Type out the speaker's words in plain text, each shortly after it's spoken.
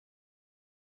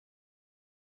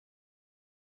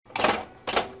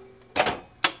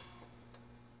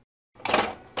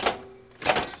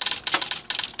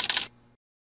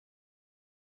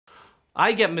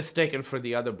I get mistaken for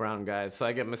the other brown guys. So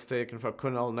I get mistaken for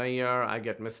Kunal Nayyar. I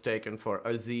get mistaken for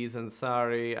Aziz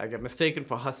Ansari. I get mistaken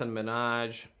for Hassan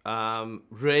Minaj.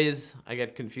 Riz. I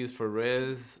get confused for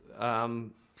Riz.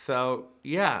 So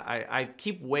yeah, I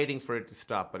keep waiting for it to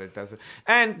stop, but it doesn't.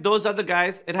 And those other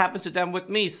guys, it happens to them with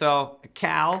me. So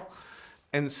Cal.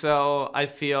 And so I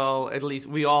feel at least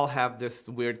we all have this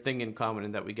weird thing in common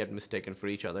in that we get mistaken for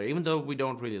each other, even though we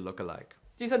don't really look alike.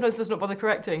 Do you sometimes just not bother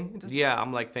correcting? Yeah,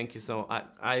 I'm like, thank you so much.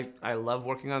 I love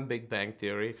working on Big Bang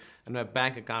Theory, and my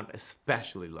bank account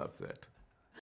especially loves it.